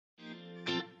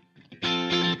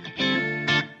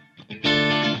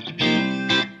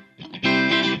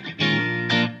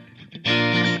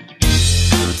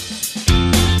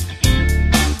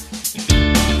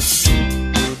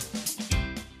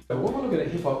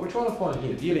we're trying to find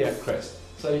here, the iliac crest.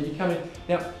 So you come in,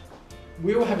 now,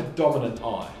 we all have a dominant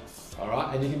eye, all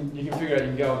right? And you can figure out, you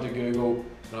can go onto Google,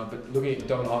 but looking at your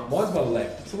dominant eye, mine's my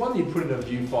left. It's the one you'd put in a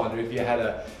viewfinder if you had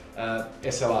a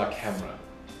SLR camera.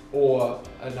 Or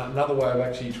another way of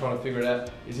actually trying to figure it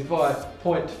out is if I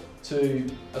point to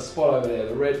a spot over there,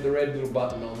 the red little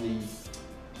button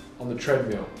on the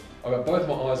treadmill. I've got both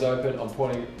my eyes open, I'm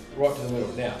pointing right to the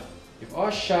middle. Now, if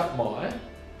I shut my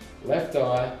left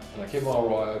eye and I keep my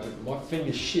right eye open, my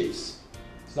finger shifts.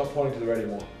 It's not pointing to the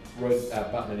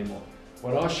red button anymore.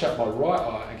 When I shut my right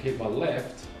eye and keep my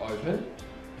left open,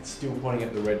 it's still pointing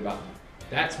at the red button.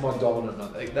 That's my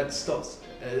dominant eye. That stops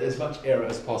as much error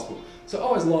as possible. So I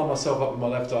always line myself up with my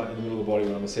left eye in the middle of the body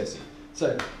when I'm assessing.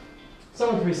 So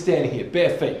someone can be standing here,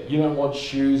 bare feet. You don't want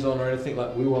shoes on or anything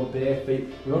like we want bare feet.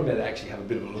 We want them to actually have a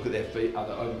bit of a look at their feet. Are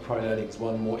they overpronating? Is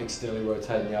one more externally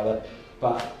rotating the other?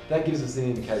 But that gives us an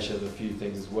indication of a few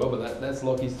things as well. But that's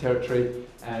Lockie's territory,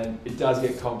 and it does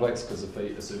get complex because the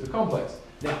feet are super complex.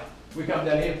 Now, we come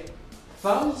down here.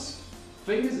 Thumbs,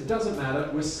 fingers, it doesn't matter.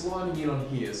 We're sliding in on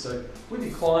here. So with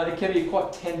your client, it can be a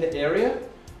quite tender area. It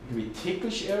can be a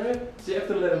ticklish area. So you have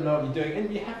to let them know what you're doing,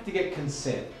 and you have to get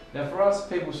consent. Now for us,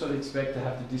 people sort of expect to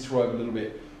have to disrobe a little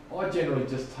bit. I generally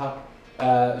just tuck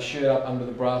the shirt up under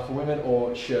the bra for women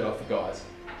or shirt off for guys.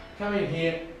 Come in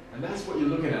here, and that's what you're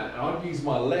looking at. And I'd use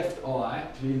my left eye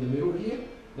to be in the middle here.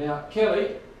 Now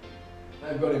Kelly,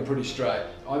 they've got him pretty straight.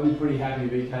 I'd be pretty happy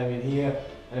if he came in here.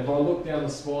 And if I look down the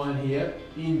spine here,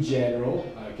 in general,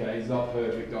 okay, he's not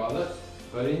perfect either,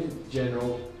 but in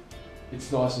general,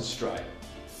 it's nice and straight.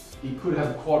 He could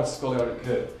have quite a scoliotic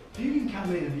curve. If you can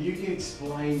come in and you can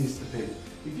explain this to people,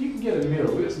 if you can get a mirror,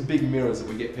 we've got some big mirrors that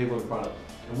we get people in front of,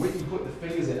 and we can put the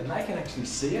fingers in and they can actually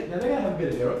see it. Now they're going to have a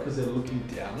bit of error because they're looking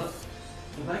down it,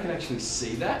 but they can actually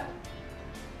see that.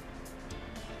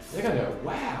 They're going to go,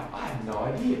 wow, I had no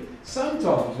idea.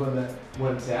 Sometimes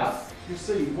when it's out, you'll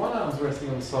see one arm's resting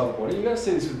on the side of the body. You're going to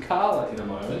see this with Carla in a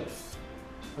moment,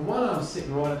 and one arm's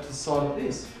sitting right up to the side like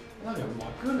this. And I go, my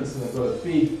goodness, and they've got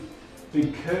a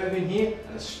big curve in here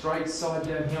and a straight side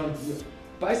down here.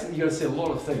 Basically, you've got to see a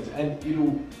lot of things, and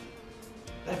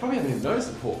they probably haven't even noticed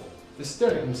it before. They're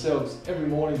staring at themselves every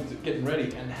morning getting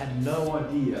ready and had no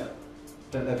idea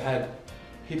that they've had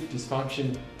hip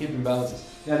dysfunction, hip imbalances.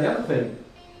 Now the other thing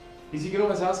is you can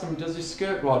always ask them, does your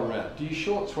skirt ride around? Do your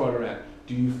shorts ride around?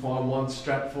 Do you find one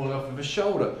strap falling off of a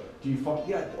shoulder? Do you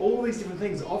find, all these different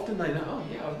things. Often they know, oh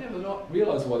yeah, I've never not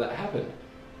realised why that happened.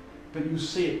 But you'll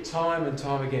see it time and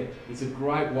time again. It's a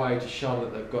great way to show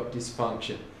them that they've got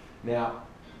dysfunction. Now,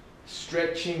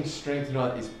 stretching,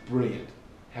 strengthening is brilliant.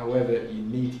 However, you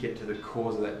need to get to the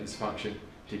cause of that dysfunction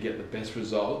to get the best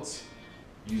results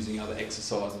using other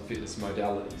exercise and fitness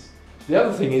modalities. The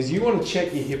other thing is you want to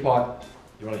check your hip height.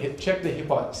 You want to check the hip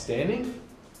height standing,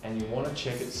 and you want to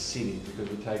check it sitting because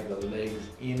we take the legs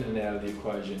in and out of the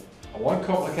equation. I won't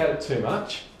complicate it too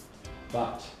much,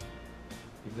 but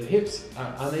if the hips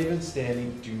are uneven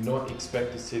standing, do not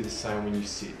expect to see the same when you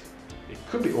sit. It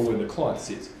could be, or when the client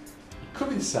sits. It could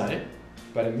be the same,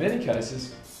 but in many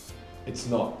cases, it's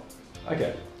not.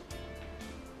 Okay,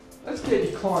 let's get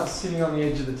your client sitting on the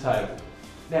edge of the table.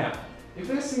 Now, if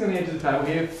they're sitting on the edge of the table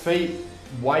here, feet,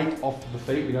 weight off the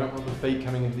feet, we don't want the feet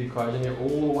coming into the equation here,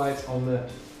 all the weight's on the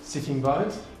sitting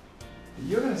bones.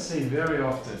 You're going to see very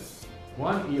often,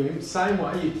 one ilium, same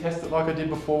way, you test it like I did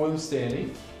before with them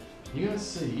standing, you're going to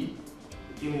see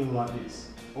the ilium like this,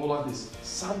 or like this,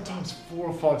 sometimes 4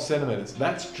 or 5 centimeters.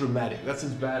 That's dramatic. That's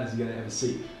as bad as you're going to ever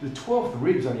see. The 12th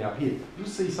rib's only up here. You'll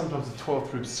see sometimes the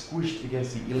 12th rib squished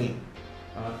against the ilium.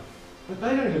 But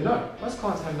they don't even know. Most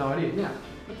clients have no idea. Now,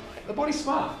 the body's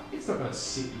smart. It's not going to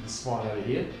sit with the spine over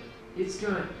here. It's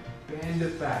going to bend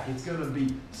it back. It's going to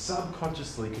be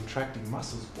subconsciously contracting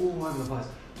muscles all over the place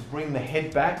to bring the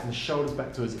head back and the shoulders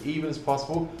back to as even as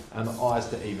possible and the eyes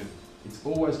to even. It's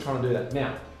always trying to do that.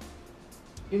 Now,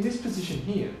 in this position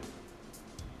here,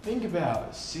 think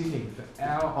about sitting for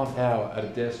hour on hour at a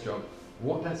desk job,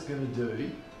 what that's going to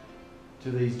do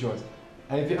to these joints.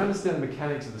 And if you understand the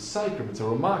mechanics of the sacrum, it's a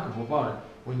remarkable bone.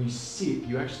 When you sit,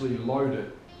 you actually load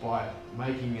it by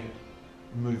making it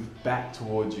move back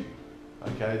towards you.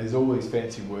 Okay, there's all these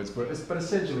fancy words, but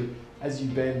essentially, as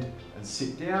you bend and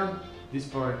sit down, this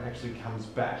bone actually comes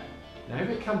back. Now, if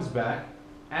it comes back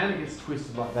and it gets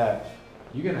twisted like that,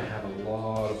 you're going to have a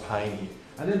lot of pain here.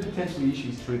 And then potentially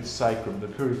issues through the sacrum, the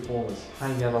piriformis,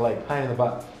 pain down the leg, pain in the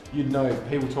butt. You'd know,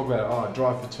 people talk about, oh, I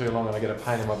drive for too long and I get a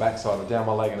pain in my backside or down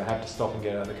my leg and I have to stop and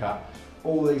get out of the car.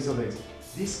 All these sort of things.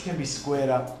 This can be squared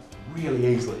up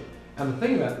really easily. And the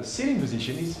thing about the sitting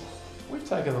position is, we've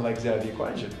taken the legs out of the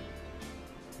equation.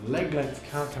 Leg length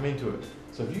can't come into it.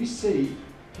 So if you see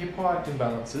hip-height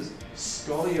imbalances,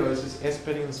 scoliosis,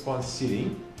 S-bending in the spine,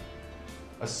 sitting.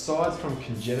 Aside from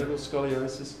congenital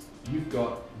scoliosis, you've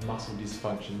got muscle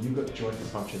dysfunction, you've got joint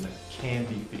dysfunction that can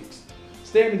be fixed.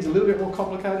 Standing's a little bit more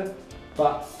complicated,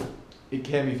 but it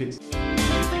can be fixed.